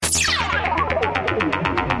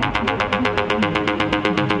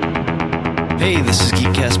Hey, this is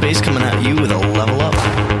Geek Space coming at you with a level up.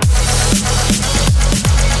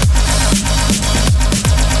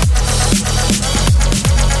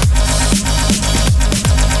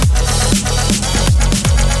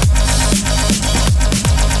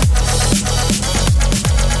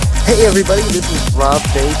 Hey everybody, this is Rob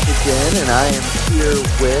Bates again, and I am here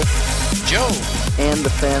with Joe and the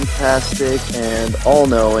fantastic and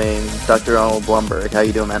all-knowing Dr. Arnold Blomberg. How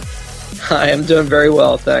you doing, man? Hi, I'm doing very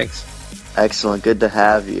well, thanks. Excellent, good to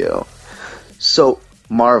have you. So,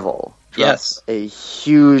 Marvel Yes, a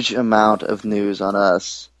huge amount of news on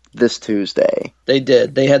us this Tuesday, they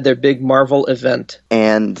did. They had their big Marvel event.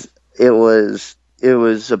 and it was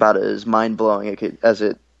about as mind-blowing as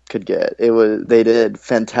it could get. They did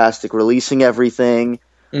fantastic releasing everything.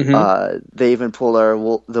 They even pulled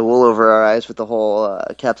the wool over our eyes with the whole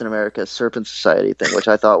Captain America Serpent Society thing, which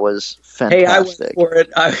I thought was fantastic. Hey,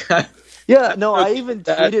 I went for it. Yeah, no, I even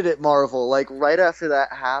tweeted at Marvel, like, right after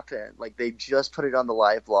that happened. Like, they just put it on the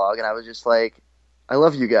live blog, and I was just like, I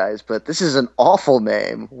love you guys, but this is an awful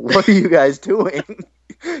name. What are you guys doing?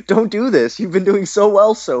 Don't do this. You've been doing so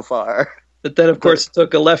well so far. But then, of course, it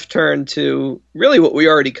took a left turn to really what we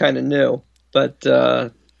already kind of knew, but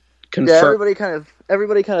confirmed. Yeah,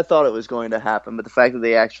 everybody kind of thought it was going to happen, but the fact that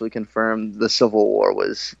they actually confirmed the Civil War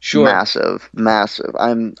was massive.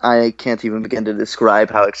 I can't even begin to describe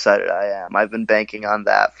how excited I am. I've been banking on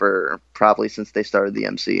that for probably since they started the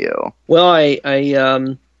MCU. Well,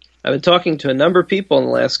 I've been talking to a number of people in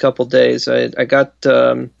the last couple of days. I got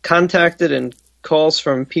contacted and calls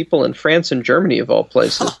from people in France and Germany, of all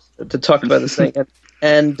places, to talk about this thing.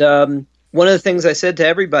 And one of the things I said to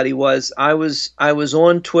everybody was I was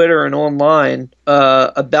on Twitter and online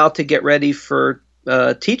about to get ready for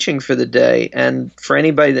teaching for the day. And for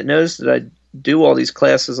anybody that knows that I do all these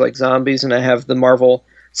classes like zombies, and I have the Marvel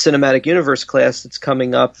Cinematic Universe class that's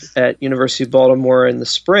coming up at University of Baltimore in the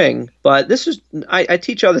spring. But this is I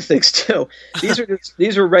teach other things too.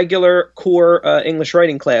 These are regular core English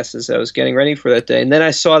writing classes I was getting ready for that day. And then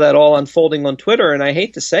I saw that all unfolding on Twitter, and I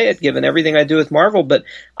hate to say it given everything I do with Marvel, but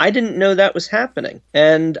I didn't know that was happening.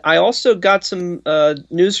 And I also got some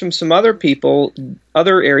news from some other people,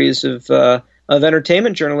 other areas of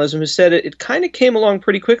entertainment journalism, who said it kind of came along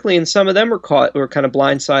pretty quickly, and some of them were kind of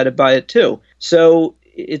blindsided by it too. So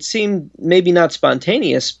it seemed maybe not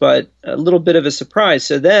spontaneous, but a little bit of a surprise.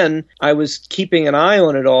 So then I was keeping an eye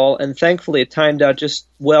on it all, and thankfully it timed out just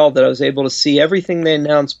well that I was able to see everything they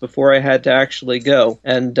announced before I had to actually go.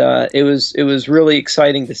 And it was really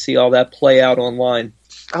exciting to see all that play out online.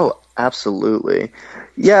 Oh, absolutely.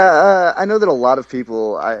 Yeah, I know that a lot of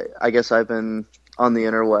people, I guess I've been on the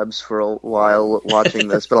interwebs for a while watching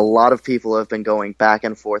this, but a lot of people have been going back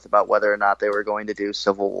and forth about whether or not they were going to do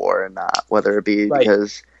Civil War or not, whether it be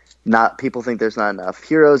because people think there's not enough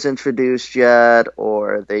heroes introduced yet,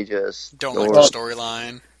 or they just don't like the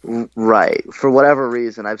storyline. Right. For whatever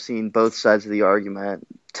reason, I've seen both sides of the argument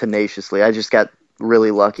tenaciously. I just got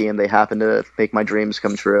really lucky, and they happened to make my dreams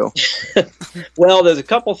come true. Well, there's a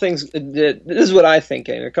couple things. This is what I think.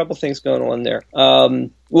 There are a couple things going on there.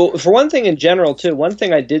 Well, for one thing, in general, too, one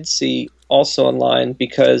thing I did see also online,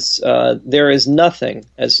 because there is nothing,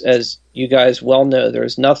 as you guys well know, there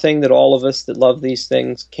is nothing that all of us that love these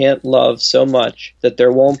things can't love so much that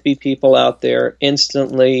there won't be people out there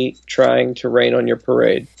instantly trying to rain on your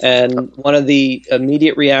parade. And one of the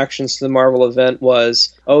immediate reactions to the Marvel event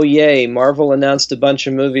was, oh yay, Marvel announced a bunch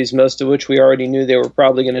of movies, most of which we already knew they were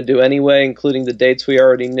probably going to do anyway, including the dates we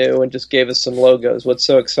already knew, and just gave us some logos. What's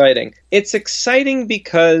so exciting? It's exciting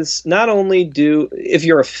because not only if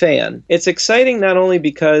you're a fan, it's exciting not only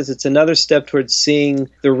because it's another step towards seeing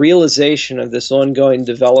the realization of this ongoing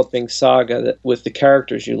developing saga with the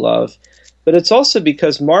characters you love, but it's also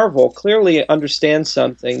because Marvel clearly understands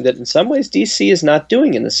something that in some ways DC is not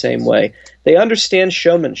doing in the same way. They understand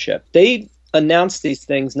showmanship. They announce these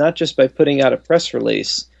things not just by putting out a press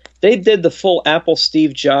release. They did the full Apple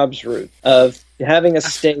Steve Jobs route of having a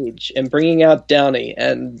stage and bringing out Downey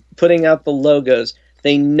and putting out the logos.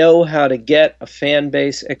 They know how to get a fan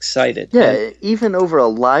base excited. Yeah, even over a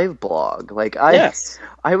live blog. Like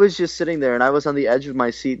I was just sitting there, and I was on the edge of my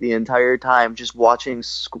seat the entire time, just watching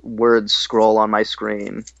words scroll on my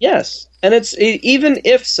screen. Yes, and even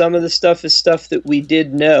if some of the stuff is stuff that we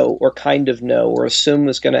did know or kind of know or assume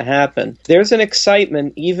was going to happen, there's an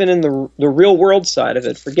excitement even in the real world side of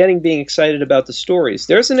it, forgetting being excited about the stories.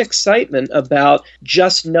 There's an excitement about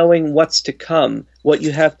just knowing what's to come, what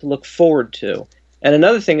you have to look forward to. And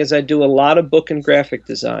another thing is I do a lot of book and graphic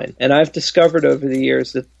design, and I've discovered over the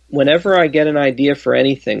years that whenever I get an idea for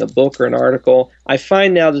anything, a book or an article, I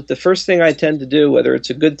find now that the first thing I tend to do, whether it's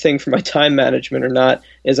a good thing for my time management or not,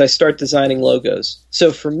 is I start designing logos.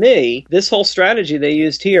 So for me, this whole strategy they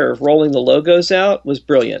used here of rolling the logos out was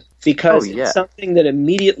brilliant because it's something that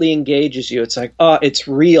immediately engages you. It's like, it's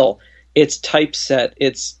real. It's typeset.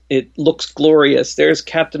 It looks glorious. There's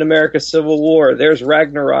Captain America Civil War. There's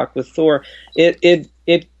Ragnarok with Thor. It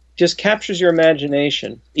just captures your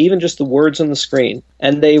imagination, even just the words on the screen.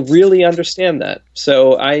 And they really understand that.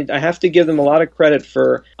 So I have to give them a lot of credit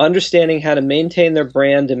for understanding how to maintain their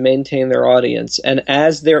brand and maintain their audience. And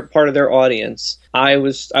as they're part of their audience, I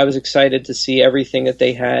was excited to see everything that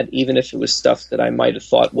they had, even if it was stuff that I might have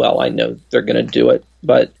thought, well, I know they're going to do it.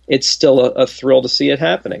 But it's still a thrill to see it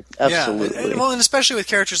happening. Absolutely. Yeah. Well, and especially with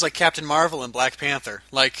characters like Captain Marvel and Black Panther.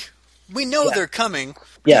 Like, we know they're coming.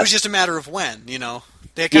 It was just a matter of when, you know.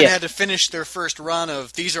 They kind of had to finish their first run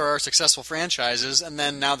of these are our successful franchises, and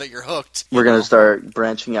then now that you're hooked, we're going to start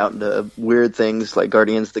branching out into weird things like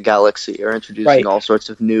Guardians of the Galaxy or introducing all sorts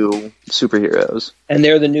of new superheroes. And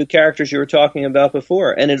they're the new characters you were talking about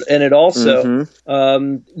before. And it also,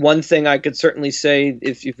 one thing I could certainly say,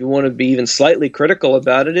 if you want to be even slightly critical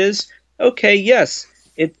about it, is, okay, yes,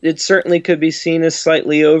 it certainly could be seen as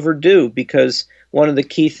slightly overdue because one of the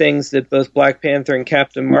key things that both Black Panther and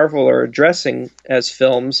Captain Marvel are addressing as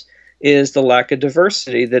films is the lack of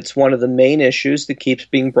diversity. That's one of the main issues that keeps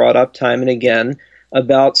being brought up time and again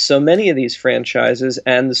about so many of these franchises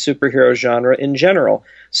and the superhero genre in general.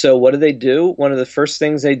 So what do? One of the first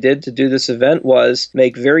things they did to do this event was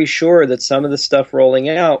make very sure that some of the stuff rolling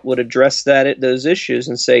out would address those issues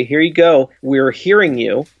and say, here you go, we're hearing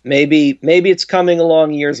you. Maybe it's coming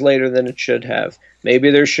along years later than it should have.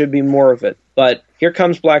 Maybe there should be more of it. But here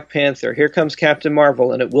comes Black Panther, here comes Captain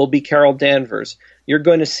Marvel, and it will be Carol Danvers. You're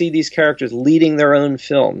going to see these characters leading their own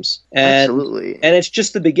films. Absolutely. And it's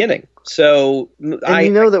just the beginning. So I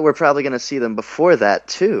know that we're probably going to see them before that,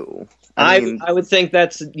 too. I would think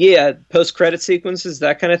that's, post-credit sequences,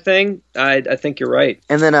 that kind of thing. I think you're right.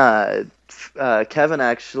 And then Kevin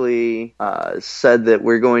actually said that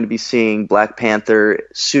we're going to be seeing Black Panther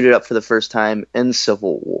suited up for the first time in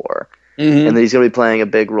Civil War. Mm-hmm. And that he's going to be playing a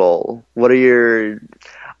big role. What are your...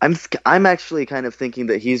 I'm actually kind of thinking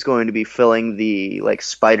that he's going to be filling the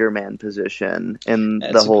Spider-Man position in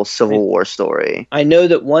the whole Civil War story. I know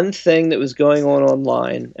that one thing that was going on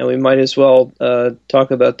online, and we might as well talk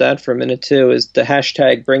about that for a minute too, is the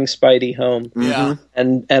hashtag Bring Spidey Home. Yeah.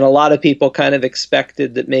 And a lot of people kind of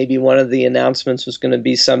expected that maybe one of the announcements was going to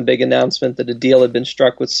be some big announcement that a deal had been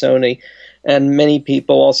struck with Sony. And many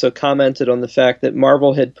people also commented on the fact that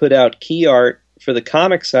Marvel had put out key art for the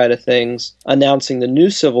comic side of things, announcing the new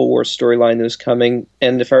Civil War storyline that was coming.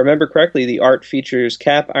 And if I remember correctly, the art features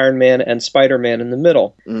Cap, Iron Man, and Spider-Man in the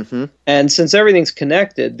middle. Mm-hmm. And since everything's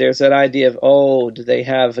connected, there's that idea of, do they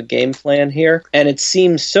have a game plan here? And it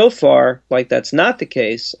seems so far like that's not the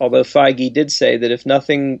case, although Feige did say that if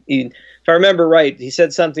nothing... If I remember right, he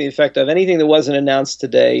said something to the effect of anything that wasn't announced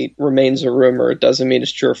today remains a rumor. It doesn't mean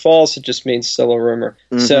it's true or false. It just means still a rumor.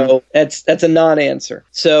 Mm-hmm. So that's a non-answer.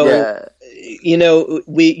 So,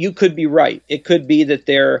 you could be right. It could be that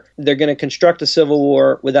they're going to construct a Civil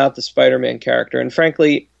War without the Spider-Man character. And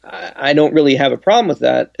frankly, I don't really have a problem with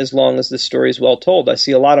that as long as the story is well told. I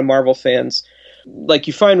see a lot of Marvel fans, like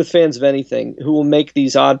you find with fans of anything, who will make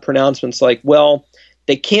these odd pronouncements like, well,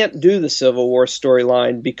 they can't do the Civil War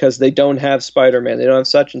storyline because they don't have Spider-Man. They don't have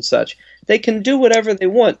such and such. They can do whatever they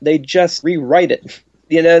want. They just rewrite it.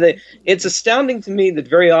 It's astounding to me that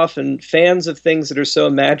very often fans of things that are so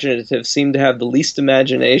imaginative seem to have the least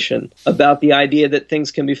imagination about the idea that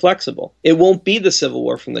things can be flexible. It won't be the Civil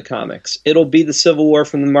War from the comics. It'll be the Civil War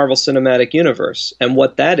from the Marvel Cinematic Universe. And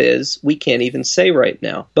what that is, we can't even say right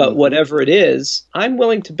now. But whatever it is, I'm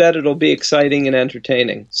willing to bet it'll be exciting and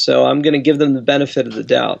entertaining. So I'm going to give them the benefit of the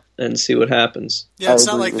doubt and see what happens. Yeah, it's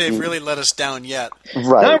not like they've really let us down yet.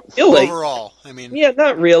 Right. Not really. Overall, I mean. Yeah,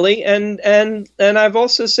 not really. And I've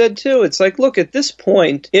also said too, it's like, look, at this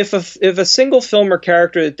point, if a single film or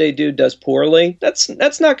character that they do does poorly, that's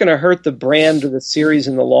not going to hurt the brand or the series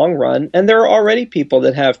in the long run. And there are already people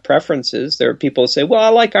that have preferences. There are people that say, well, I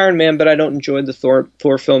like Iron Man, but I don't enjoy the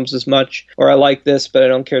Thor films as much, or I like this, but I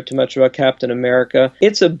don't care too much about Captain America.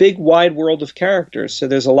 It's a big, wide world of characters, so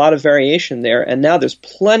there's a lot of variation there. And now there's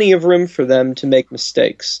plenty of room for them to make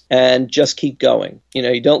mistakes and just keep going.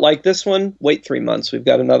 you don't like this one, wait 3 months. We've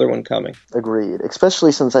got another one coming. Agreed.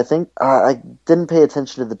 Especially since I think I didn't pay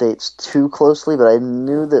attention to the dates too closely, but I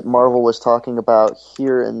knew that Marvel was talking about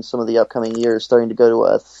here in some of the upcoming years starting to go to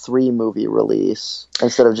a 3-movie release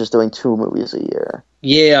instead of just doing 2 movies a year.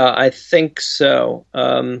 Yeah, I think so.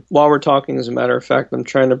 While we're talking, as a matter of fact, I'm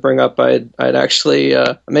trying to bring up, I'd actually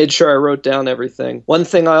made sure I wrote down everything. One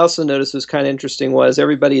thing I also noticed was kind of interesting was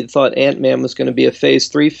everybody had thought Ant-Man was going to be a Phase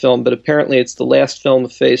 3 film, but apparently it's the last film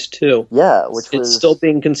of Phase 2. Yeah, It's still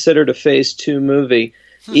being considered a Phase 2 movie,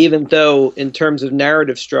 even though in terms of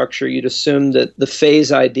narrative structure, you'd assume that the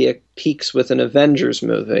Phase idea peaks with an Avengers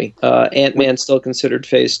movie. Ant-Man's still considered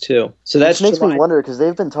Phase 2. So that makes me wonder, because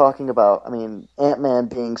they've been talking about, Ant-Man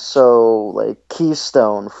being so,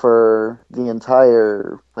 keystone for the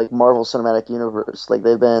entire, Marvel Cinematic Universe. They've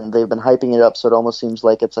been hyping it up, so it almost seems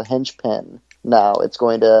like it's a henchpin. Now it's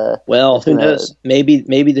going to. Well, who knows? Maybe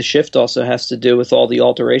the shift also has to do with all the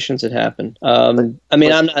alterations that happened. I'm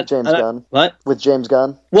not James Gunn. What with James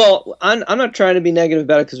Gunn? Well, I'm not trying to be negative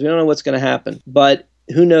about it because we don't know what's going to happen, but.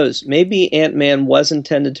 Who knows? Maybe Ant-Man was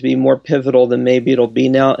intended to be more pivotal than maybe it'll be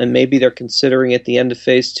now, and maybe they're considering at the end of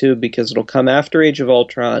Phase 2 because it'll come after Age of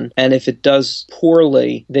Ultron, and if it does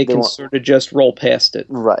poorly, they can sort of just roll past it.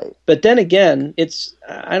 Right. But then again,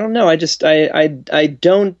 I don't know. I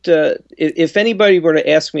don't. If anybody were to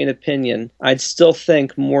ask me an opinion, I'd still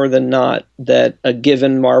think more than not that a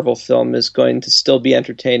given Marvel film is going to still be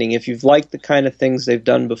entertaining. If you've liked the kind of things they've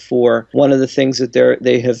done before, one of the things that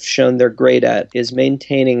they have shown they're great at is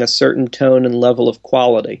maintaining a certain tone and level of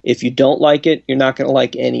quality. If you don't like it, you're not going to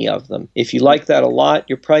like any of them. If you like that a lot,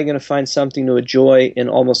 you're probably going to find something to enjoy in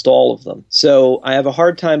almost all of them. So I have a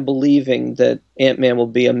hard time believing that Ant-Man will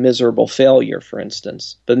be a miserable failure, for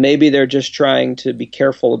instance. But maybe they're just trying to be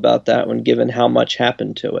careful about that one, given how much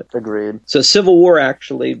happened to it. Agreed. So Civil War,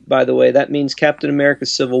 actually, by the way, that means Captain America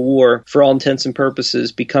Civil War, for all intents and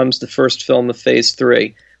purposes, becomes the first film of Phase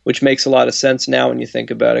 3. Which makes a lot of sense now when you think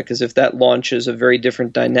about it, because if that launches a very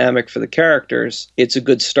different dynamic for the characters, it's a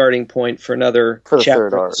good starting point for another chapter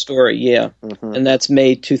of the story. Yeah, and that's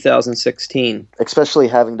May 2016. Especially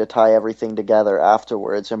having to tie everything together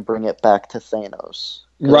afterwards and bring it back to Thanos.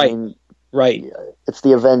 Right. Right. It's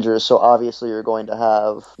the Avengers, so obviously you're going to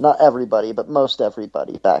have, not everybody, but most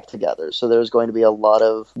everybody back together. So there's going to be a lot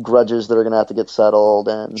of grudges that are going to have to get settled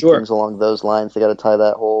and things along those lines. They got to tie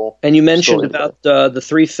that whole And you mentioned about the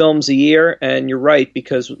 3 films a year, and you're right,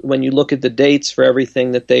 because when you look at the dates for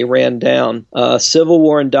everything that they ran down, Civil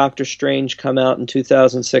War and Doctor Strange come out in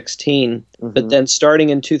 2016. But then starting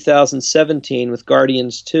in 2017 with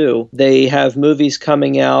Guardians 2, they have movies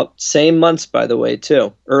coming out, same months, by the way,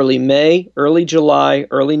 too. Early May, early July,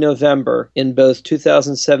 early November in both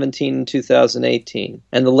 2017 and 2018.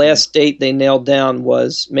 And the last date they nailed down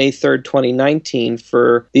was May 3rd, 2019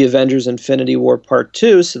 for the Avengers Infinity War Part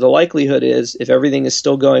 2. So the likelihood is, if everything is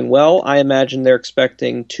still going well, I imagine they're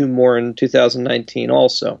expecting 2 more in 2019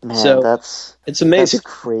 also. Man, so it's amazing.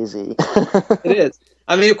 That's crazy. It is.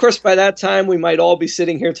 I mean, of course, by that time, we might all be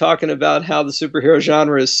sitting here talking about how the superhero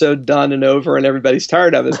genre is so done and over and everybody's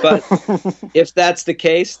tired of it. But if that's the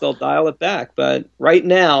case, they'll dial it back. But right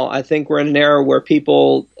now, I think we're in an era where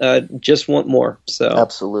people just want more. So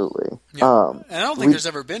absolutely. Yeah. And I don't think there's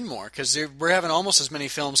ever been more, because we're having almost as many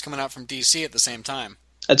films coming out from DC at the same time.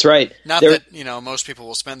 That's right. Not that, most people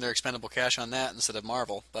will spend their expendable cash on that instead of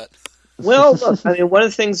Marvel, but... Well, look, I mean, one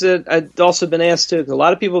of the things that I've also been asked too, because a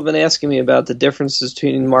lot of people have been asking me about the differences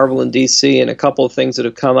between Marvel and DC, and a couple of things that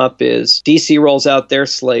have come up is DC rolls out their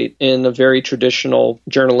slate in a very traditional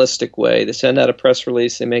journalistic way. They send out a press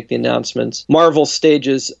release, they make the announcements. Marvel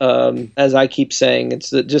stages, as I keep saying,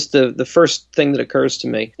 it's just the first thing that occurs to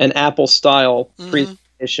me, an Apple-style presentation.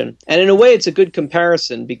 And in a way, it's a good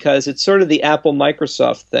comparison because it's sort of the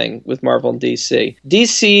Apple-Microsoft thing with Marvel and DC.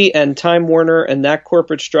 DC and Time Warner and that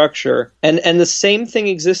corporate structure, and the same thing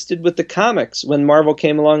existed with the comics when Marvel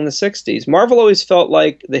came along in the 60s. Marvel always felt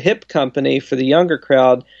like the hip company for the younger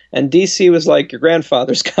crowd, and DC was like your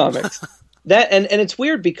grandfather's comics. That and it's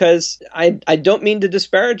weird because I don't mean to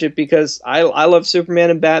disparage it, because I love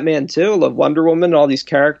Superman and Batman too. I love Wonder Woman and all these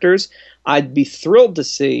characters. I'd be thrilled to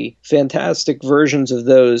see fantastic versions of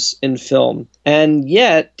those in film. And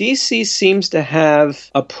yet, DC seems to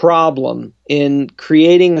have a problem in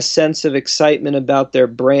creating a sense of excitement about their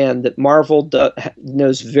brand that Marvel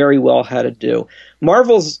knows very well how to do.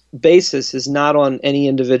 Marvel's basis is not on any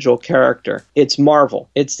individual character. It's Marvel.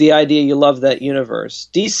 It's the idea you love that universe.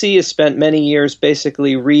 DC has spent many years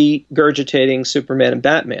basically regurgitating Superman and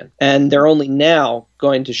Batman. And they're only now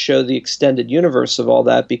going to show the extended universe of all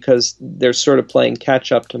that because they're sort of playing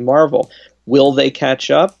catch up to Marvel. Will they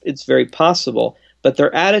catch up? It's very possible. but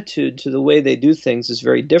their attitude to the way they do things is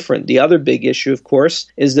very different. The other big issue, of course,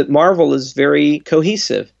 is that Marvel is very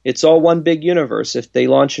cohesive. It's all one big universe. If they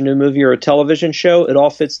launch a new movie or a television show, it all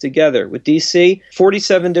fits together. With DC,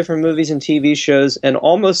 47 different movies and TV shows, and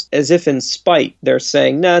almost as if in spite, they're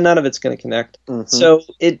saying, no, none of it's going to connect. Mm-hmm. So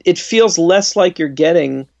it feels less like you're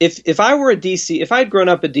getting... If I were a DC... If I'd grown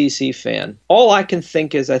up a DC fan, all I can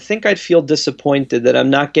think is I think I'd feel disappointed that I'm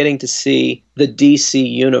not getting to see the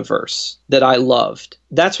DC universe that I loved.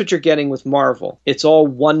 That's what you're getting with Marvel. It's all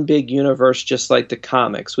one big universe, just like the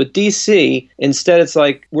comics. With DC, instead it's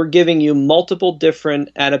like we're giving you multiple different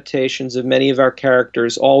adaptations of many of our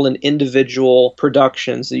characters, all in individual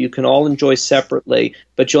productions that you can all enjoy separately,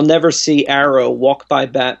 but you'll never see Arrow walk by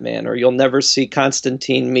Batman, or you'll never see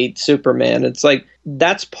Constantine meet Superman. It's like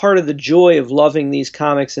that's part of the joy of loving these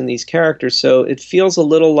comics and these characters, so it feels a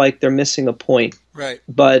little like they're missing a point. Right.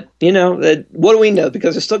 But, what do we know?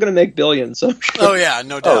 Because they're still going to make billions. So sure. Oh, yeah,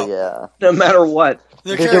 no doubt. Oh, yeah. No matter what.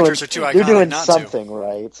 Their characters are too iconic. They're doing not something to.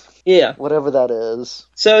 right. Yeah. Whatever that is.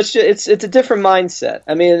 So it's a different mindset.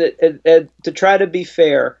 I mean, to try to be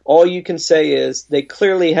fair, all you can say is they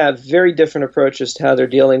clearly have very different approaches to how they're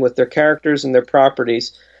dealing with their characters and their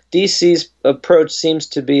properties. DC's approach seems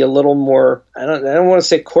to be a little more, I don't want to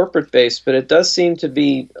say corporate based, but it does seem to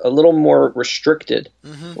be a little more restricted.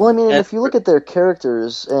 Mm-hmm. Well, I mean, if you look at their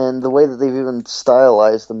characters and the way that they've even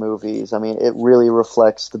stylized the movies, I mean, it really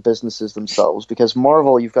reflects the businesses themselves. Because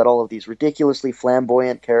Marvel, you've got all of these ridiculously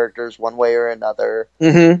flamboyant characters, one way or another,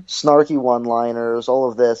 snarky one-liners, all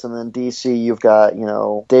of this, and then DC, you've got,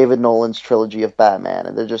 David Nolan's trilogy of Batman,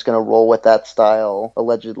 and they're just going to roll with that style,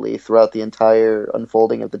 allegedly, throughout the entire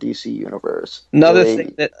unfolding of the DC universe. Another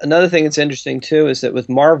thing that's interesting too is that with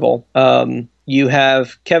Marvel, you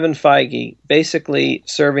have Kevin Feige basically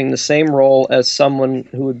serving the same role as someone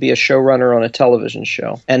who would be a showrunner on a television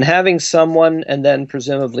show, and having someone, and then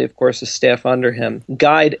presumably, of course, a staff under him,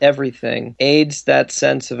 guide everything aids that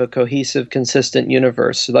sense of a cohesive, consistent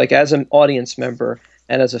universe. So, like as an audience member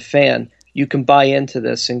and as a fan, you can buy into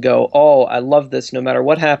this and go, oh, I love this no matter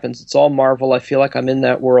what happens. It's all Marvel. I feel like I'm in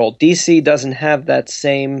that world. DC doesn't have that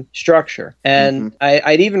same structure. And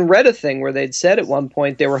I'd even read a thing where they'd said at one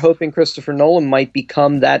point they were hoping Christopher Nolan might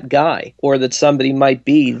become that guy, or that somebody might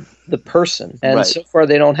be the person. And so far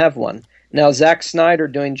they don't have one. Now, Zack Snyder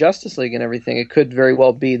doing Justice League and everything, it could very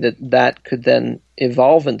well be that could then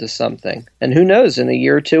evolve into something. And who knows, in a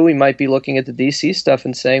year or two, we might be looking at the DC stuff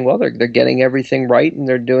and saying, well, they're getting everything right and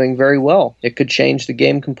they're doing very well. It could change the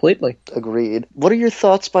game completely. Agreed. What are your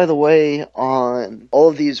thoughts, by the way, on all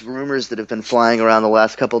of these rumors that have been flying around the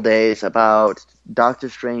last couple days about Doctor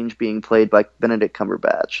Strange being played by Benedict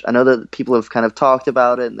Cumberbatch? I know that people have kind of talked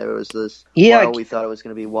about it, and there was this, we thought it was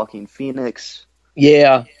going to be Joaquin Phoenix.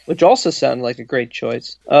 Yeah, which also sounded like a great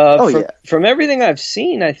choice. From everything I've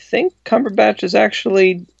seen, I think Cumberbatch is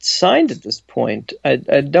actually signed at this point. I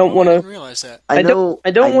don't want to. I didn't realize that. I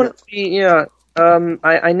don't want to be. Yeah.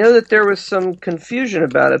 I know that there was some confusion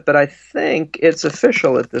about it, but I think it's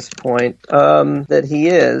official at this point that he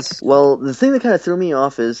is. Well, the thing that kind of threw me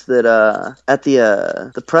off is that at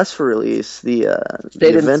the press release, the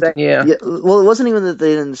event, well, it wasn't even that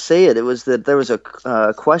they didn't say it. It was that there was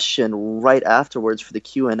a question right afterwards for the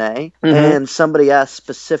Q&A, and somebody asked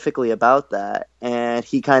specifically about that, and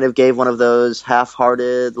he kind of gave one of those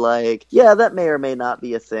half-hearted, like, yeah, that may or may not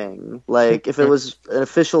be a thing. Like, if it was an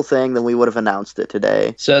official thing, then we would have announced it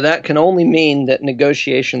today. So that can only mean that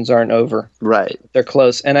negotiations aren't over. Right. They're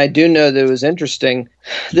close. And I do know that it was interesting.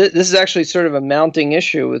 This is actually sort of a mounting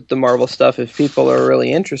issue with the Marvel stuff if people are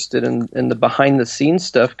really interested in the behind-the-scenes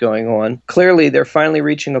stuff going on. Clearly, they're finally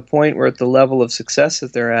reaching a point where at the level of success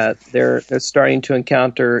that they're at, they're starting to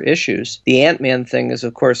encounter issues. The Ant-Man thing is,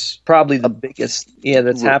 of course, probably the biggest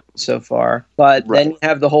that's happened so far. But then you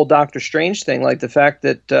have the whole Doctor Strange thing, like the fact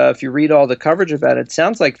that if you read all the coverage about it, it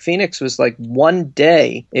sounds like Phoenix was like one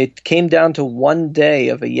day. It came down to one day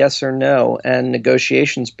of a yes or no and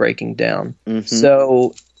negotiations breaking down.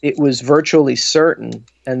 So it was virtually certain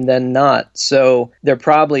and then not. So they're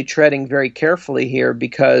probably treading very carefully here,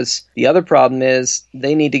 because the other problem is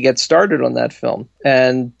they need to get started on that film.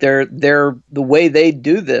 And they're the way they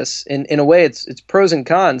do this, in a way it's pros and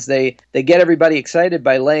cons. They get everybody excited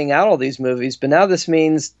by laying out all these movies, but now this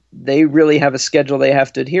means they really have a schedule they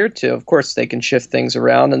have to adhere to. Of course, they can shift things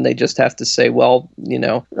around, and they just have to say, well,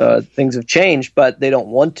 things have changed, but they don't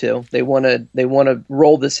want to. They want to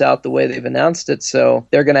roll this out the way they've announced it, so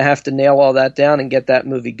they're going to have to nail all that down and get that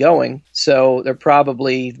movie going. So they're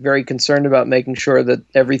probably very concerned about making sure that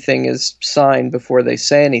everything is signed before they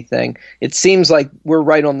say anything. It seems like we're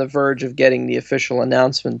right on the verge of getting the official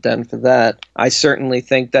announcement then for that. I certainly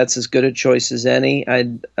think that's as good a choice as any.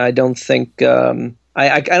 I don't think...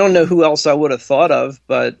 I don't know who else I would have thought of,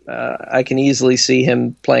 but I can easily see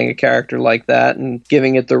him playing a character like that and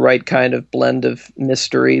giving it the right kind of blend of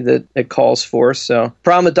mystery that it calls for. So,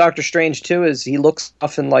 problem with Doctor Strange too is he looks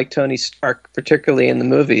often like Tony Stark, particularly in the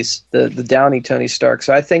movies, the Downey Tony Stark.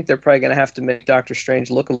 So I think they're probably going to have to make Doctor Strange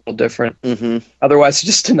look a little different. Mm-hmm. Otherwise,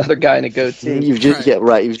 just another guy in a goatee. You've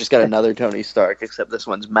just got another Tony Stark, except this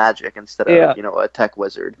one's magic instead of a tech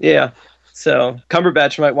wizard. Yeah. So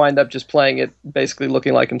Cumberbatch might wind up just playing it, basically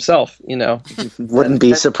looking like himself, Wouldn't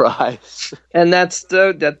be surprised. And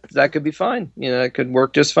that could be fine. It could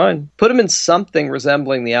work just fine. Put him in something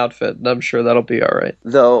resembling the outfit, and I'm sure that'll be all right.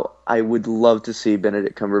 Though I would love to see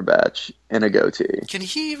Benedict Cumberbatch in a goatee. Can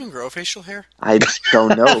he even grow facial hair? I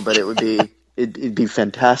don't know, but it'd be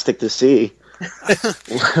fantastic to see.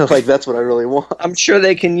 Like, that's what I really want. I'm sure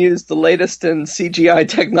they can use the latest in CGI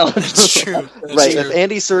technology. That's true. Right, if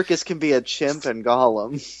Andy Serkis can be a chimp and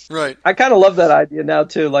Gollum. Right. I kind of love that idea now,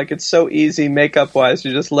 too. Like, it's so easy makeup-wise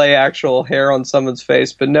to just lay actual hair on someone's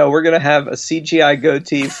face. But no, we're going to have a CGI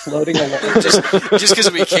goatee floating along. just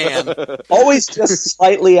because we can. Always just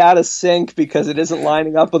slightly out of sync because it isn't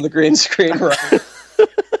lining up on the green screen right.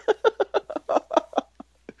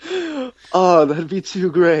 Oh, that'd be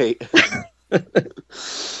too great.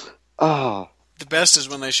 Oh. The best is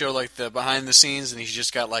when they show like the behind the scenes and he's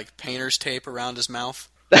just got like painter's tape around his mouth.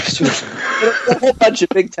 That's a whole bunch of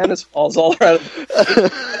big tennis balls all around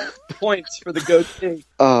points for the goatee.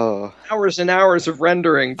 Oh. Hours and hours of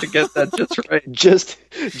rendering to get that just right.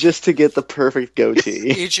 Just to get the perfect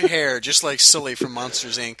goatee. Each hair, just like Sully from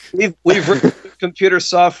Monsters, Inc. We've written computer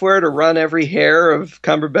software to run every hair of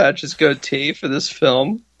Cumberbatch's goatee for this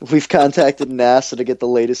film. We've contacted NASA to get the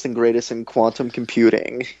latest and greatest in quantum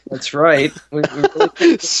computing. That's right. We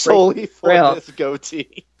really solely for this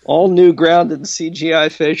goatee. All new ground in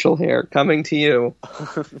CGI facial hair coming to you.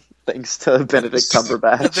 Thanks to Benedict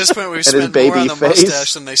Cumberbatch. At this point, we've spent more on the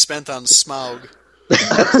mustache than they spent on Smaug.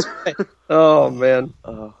 That's right. Oh, man.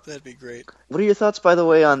 That'd be great. What are your thoughts, by the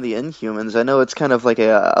way, on the Inhumans? I know it's kind of like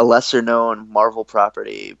a lesser-known Marvel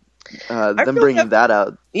property. Them bringing that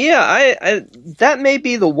out. Yeah, I that may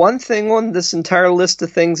be the one thing on this entire list of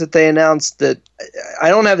things that they announced that I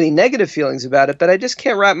don't have any negative feelings about it, but I just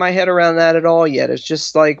can't wrap my head around that at all yet. It's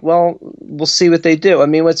just like, well, we'll see what they do. I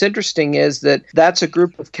mean, what's interesting is that that's a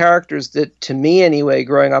group of characters that, to me anyway,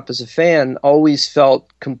 growing up as a fan, always felt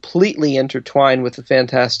completely intertwined with the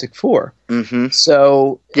Fantastic Four. Mm-hmm.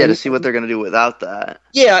 So to see what they're going to do without that.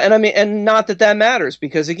 Yeah, and I mean, and not that matters,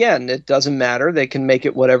 because again, it doesn't matter. They can make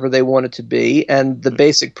it whatever they want it to be, and the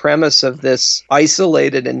basic premise of this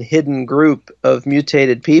isolated and hidden group of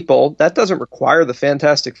mutated people, that doesn't require the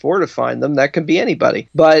Fantastic Four to find them. That can be anybody.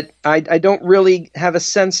 But I don't really have a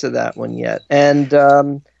sense of that one yet. And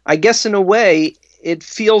I guess in a way, it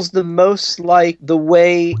feels the most like the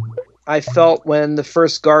way I felt when the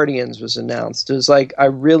first Guardians was announced. It was like, I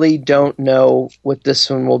really don't know what this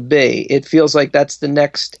one will be. It feels like that's the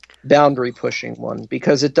next boundary pushing one,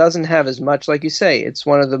 because it doesn't have as much, like you say, it's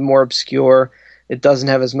one of the more obscure. It doesn't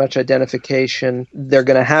have as much identification. They're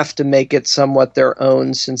going to have to make it somewhat their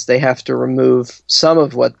own, since they have to remove some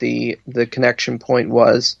of what the connection point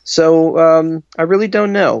was. So I really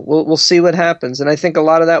don't know. We'll see what happens. And I think a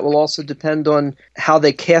lot of that will also depend on how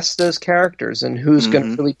they cast those characters and who's going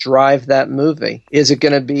to really drive that movie. Is it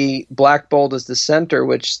going to be Black Bolt as the center,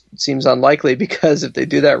 which seems unlikely, because if they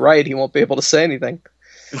do that right, he won't be able to say anything.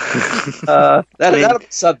 They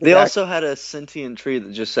also had a sentient tree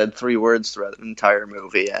that just said 3 words throughout the entire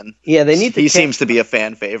movie, and he seems to be a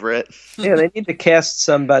fan favorite. Yeah, they need to cast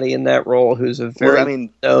somebody in that role who's a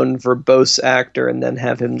very known verbose actor, and then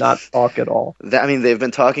have him not talk at all. They've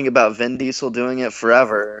been talking about Vin Diesel doing it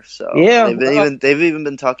forever, so yeah, they've even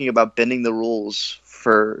been talking about bending the rules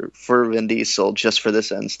for Vin Diesel just for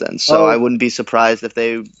this instance. So I wouldn't be surprised if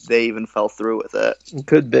they even fell through with it.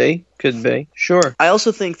 Could be. Sure. I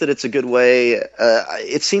also think that it's a good way.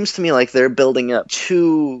 It seems to me like they're building up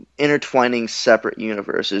 2 intertwining separate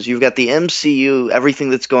universes. You've got the MCU, everything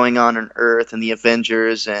that's going on Earth, and the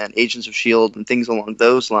Avengers and Agents of S.H.I.E.L.D. and things along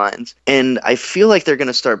those lines. And I feel like they're going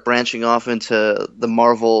to start branching off into the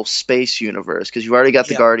Marvel space universe, because you've already got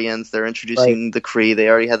the Guardians. They're introducing the Kree. They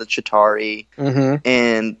already had the Chitauri. Mm-hmm.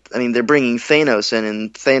 And, they're bringing Thanos in,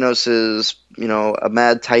 and Thanos is a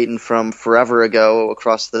mad titan from forever ago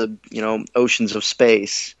across the oceans of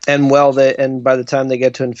space. And by the time they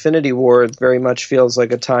get to Infinity War, it very much feels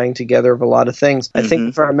like a tying together of a lot of things. I think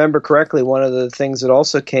if I remember correctly, one of the things that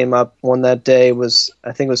also came up on that day was,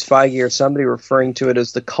 I think it was Feige or somebody referring to it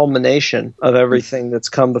as the culmination of everything that's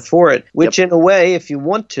come before it, which in a way, if you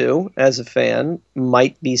want to, as a fan,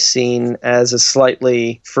 might be seen as a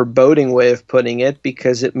slightly foreboding way of putting it,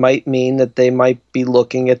 because it might mean that they might be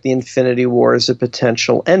looking at the Infinity War as a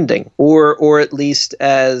potential ending, or at least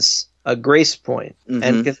as a grace point.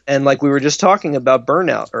 And like we were just talking about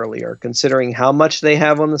Burnout earlier, considering how much they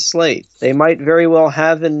have on the slate, they might very well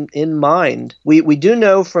have in mind. We do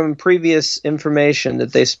know from previous information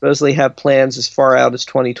that they supposedly have plans as far out as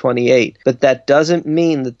 2028, but that doesn't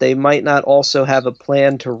mean that they might not also have a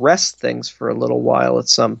plan to rest things for a little while at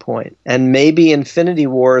some point. And maybe Infinity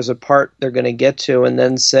War is a part they're going to get to and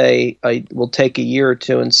then say, we'll take a year or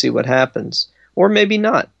two and see what happens. Or maybe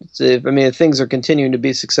not. If things are continuing to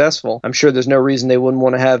be successful, I'm sure there's no reason they wouldn't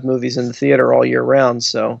want to have movies in the theater all year round.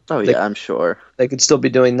 So, I'm sure they could still be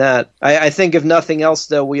doing that. I think if nothing else,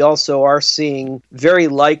 though, we also are seeing very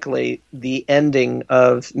likely the ending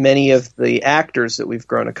of many of the actors that we've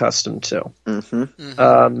grown accustomed to.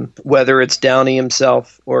 Whether it's Downey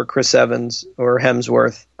himself or Chris Evans or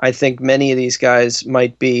Hemsworth, I think many of these guys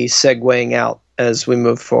might be segueing out as we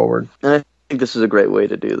move forward. I think this is a great way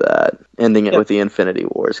to do that, ending it with the Infinity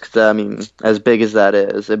Wars, because as big as that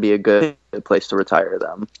is, it'd be a good place to retire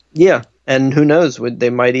them. Yeah, and who knows, they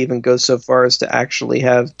might even go so far as to actually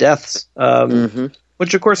have deaths,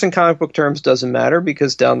 which of course in comic book terms doesn't matter,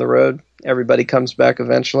 because down the road everybody comes back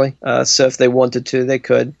eventually, so if they wanted to, they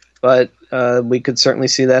could. But we could certainly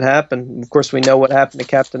see that happen. Of course, we know what happened to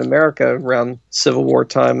Captain America around Civil War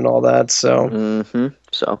time and all that, so...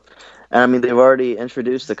 And they've already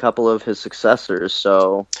introduced a couple of his successors,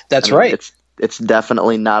 so... That's right. It's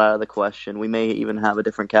definitely not out of the question. We may even have a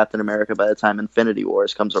different Captain America by the time Infinity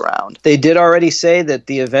Wars comes around. They did already say that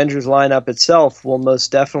the Avengers lineup itself will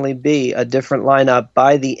most definitely be a different lineup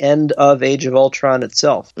by the end of Age of Ultron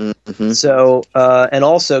itself. So, and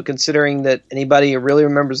also considering that anybody who really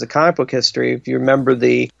remembers the comic book history, if you remember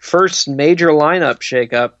the first major lineup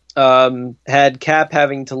shakeup, had Cap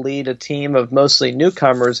having to lead a team of mostly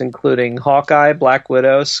newcomers, including Hawkeye, Black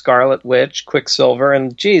Widow, Scarlet Witch, Quicksilver,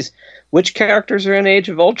 and which characters are in Age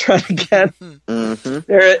of Ultron again?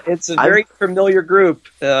 It's a very familiar group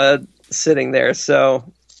sitting there. So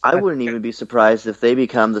I wouldn't even be surprised if they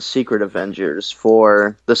become the secret Avengers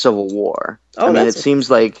for the Civil War. It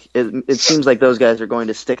seems like those guys are going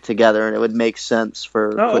to stick together, and it would make sense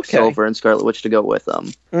for Quicksilver and Scarlet Witch to go with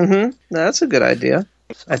them. That's a good idea.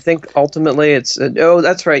 I think ultimately it's...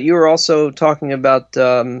 that's right. You were also talking about...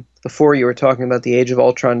 before you were talking about the Age of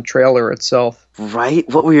Ultron trailer itself. Right?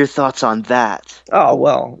 What were your thoughts on that? Oh,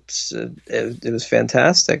 well, it was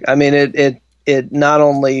fantastic. It not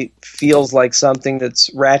only feels like something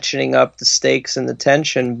that's ratcheting up the stakes and the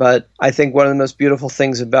tension, but I think one of the most beautiful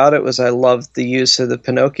things about it was I loved the use of the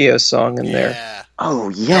Pinocchio song in there. Oh,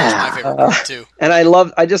 yeah. That was my favorite part, too. And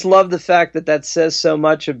I just love the fact that says so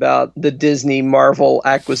much about the Disney-Marvel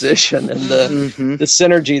acquisition and the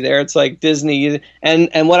synergy there. It's like Disney...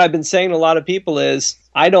 And what I've been saying to a lot of people is,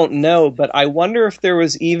 I don't know, but I wonder if there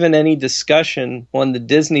was even any discussion on the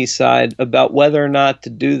Disney side about whether or not to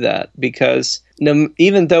do that. Because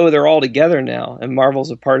even though they're all together now and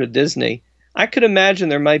Marvel's a part of Disney, I could imagine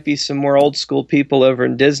there might be some more old school people over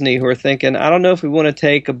in Disney who are thinking, I don't know if we want to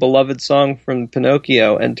take a beloved song from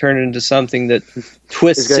Pinocchio and turn it into something that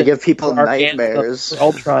twists. It's going to give people nightmares.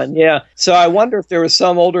 Ultron, yeah. So I wonder if there was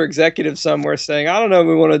some older executive somewhere saying, I don't know if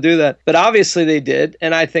we want to do that. But obviously they did,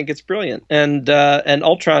 and I think it's brilliant. And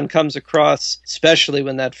Ultron comes across, especially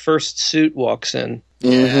when that first suit walks in.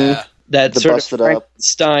 That sort of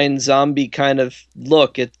Frankenstein zombie kind of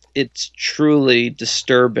look. It's truly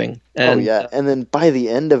disturbing. And, and then by the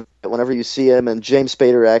end of it, whenever you see him and James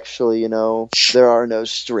Spader actually, there are no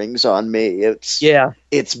strings on me.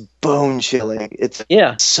 It's bone chilling. It's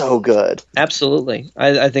so good. Absolutely,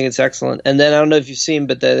 I think it's excellent. And then I don't know if you've seen,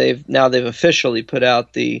 but they've officially put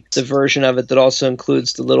out the version of it that also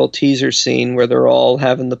includes the little teaser scene where they're all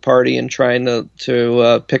having the party and trying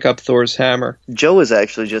to pick up Thor's hammer. Joe was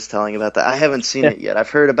actually just telling about that. I haven't seen it yet. I've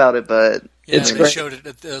heard about it, but they showed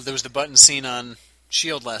it. There was the button scene on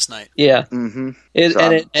S.H.I.E.L.D. last night. Yeah. Mm-hmm.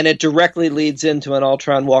 And it directly leads into when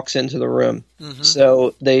Ultron walks into the room. Mm-hmm.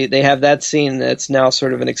 So they have that scene that's now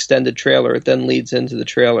sort of an extended trailer. It then leads into the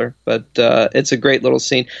trailer. But it's a great little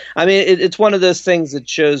scene. I mean, it's one of those things that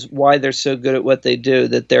shows why they're so good at what they do,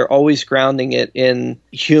 that they're always grounding it in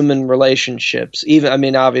human relationships. Even, I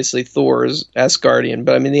mean, obviously Thor's Asgardian,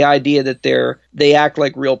 but I mean the idea that they act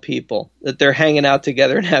like real people, that they're hanging out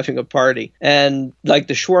together and having a party. And like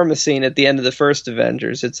the shawarma scene at the end of the first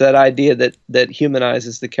Avengers, it's that idea that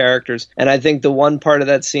humanizes the characters. And I think the one part of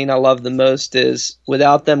that scene I love the most is,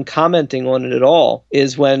 without them commenting on it at all,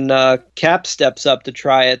 is when Cap steps up to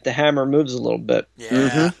try it, the hammer moves a little bit. Yeah.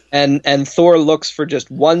 Mm-hmm. And Thor looks for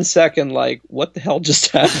just 1 second like, what the hell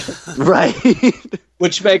just happened? Right.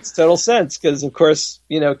 Which makes total sense, because, of course,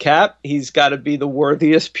 Cap, he's got to be the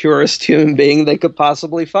worthiest, purest human being they could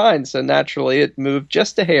possibly find. So naturally, it moved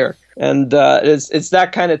just a hair. And it's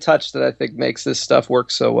that kind of touch that I think makes this stuff work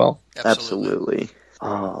so well. Absolutely.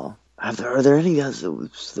 Oh, are there any guys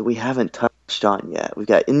that we haven't touched on yet? We've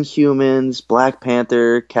got Inhumans, Black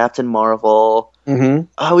Panther, Captain Marvel.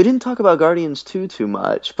 Mm-hmm. We didn't talk about Guardians 2 too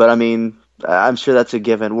much, but I mean, I'm sure that's a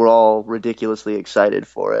given. We're all ridiculously excited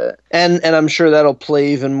for it. And I'm sure that'll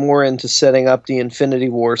play even more into setting up the Infinity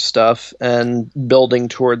War stuff and building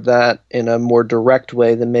toward that in a more direct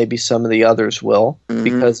way than maybe some of the others will,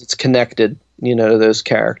 because it's connected, to those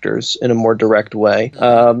characters in a more direct way.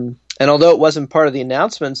 And although it wasn't part of the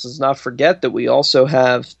announcements, let's not forget that we also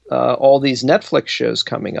have all these Netflix shows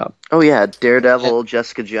coming up. Oh, yeah. Daredevil,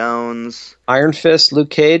 Jessica Jones. Iron Fist, Luke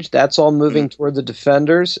Cage, that's all moving toward the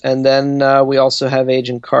Defenders. And then we also have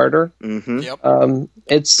Agent Carter. Mm-hmm. Yep.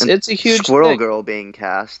 It's a huge Squirrel thing. Girl being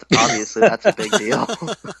cast. Obviously, that's a big deal.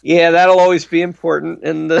 Yeah, that'll always be important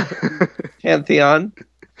in the Pantheon.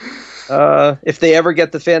 If they ever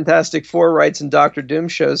get the Fantastic Four rights and Doctor Doom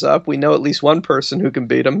shows up, we know at least one person who can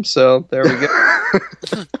beat him, so there we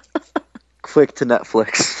go. Click to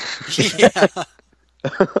Netflix. Yeah.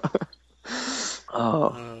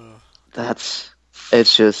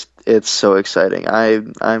 It's so exciting.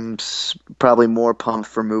 I'm probably more pumped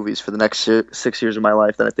for movies for the next 6 years of my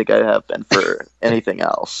life than I think I have been for anything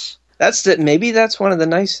else. Maybe that's one of the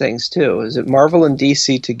nice things too, is that Marvel and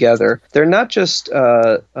DC together, they're not just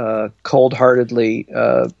cold-heartedly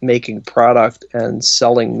making product and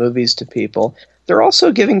selling movies to people. They're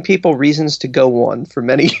also giving people reasons to go on for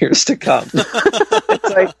many years to come. It's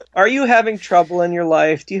like, are you having trouble in your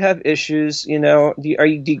life? Do you have issues? Are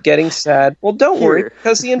you getting sad? Well, don't worry,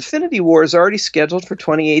 because the Infinity War is already scheduled for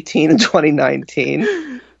 2018 and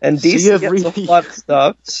 2019. And DC gets a lot of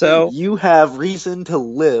stuff, so you have reason to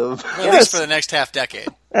live. Well, at least for the next half decade.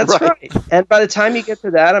 That's right. And by the time you get to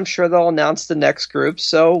that, I'm sure they'll announce the next group,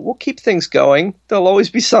 so we'll keep things going. There'll always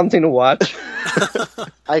be something to watch.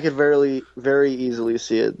 I could very, very easily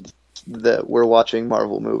see it that we're watching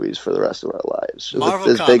Marvel movies for the rest of our lives. Marvel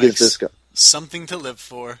as Comics, big as this goes. Something to live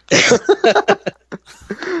for.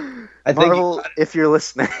 Marvel, if you're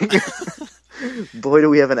listening, boy, do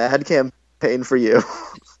we have an ad campaign for you.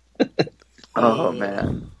 Oh,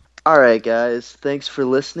 man. All right, guys. Thanks for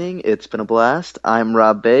listening. It's been a blast. I'm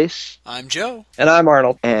Rob Bass. I'm Joe. And I'm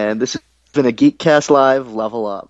Arnold. And this has been a Geekcast Live Level Up.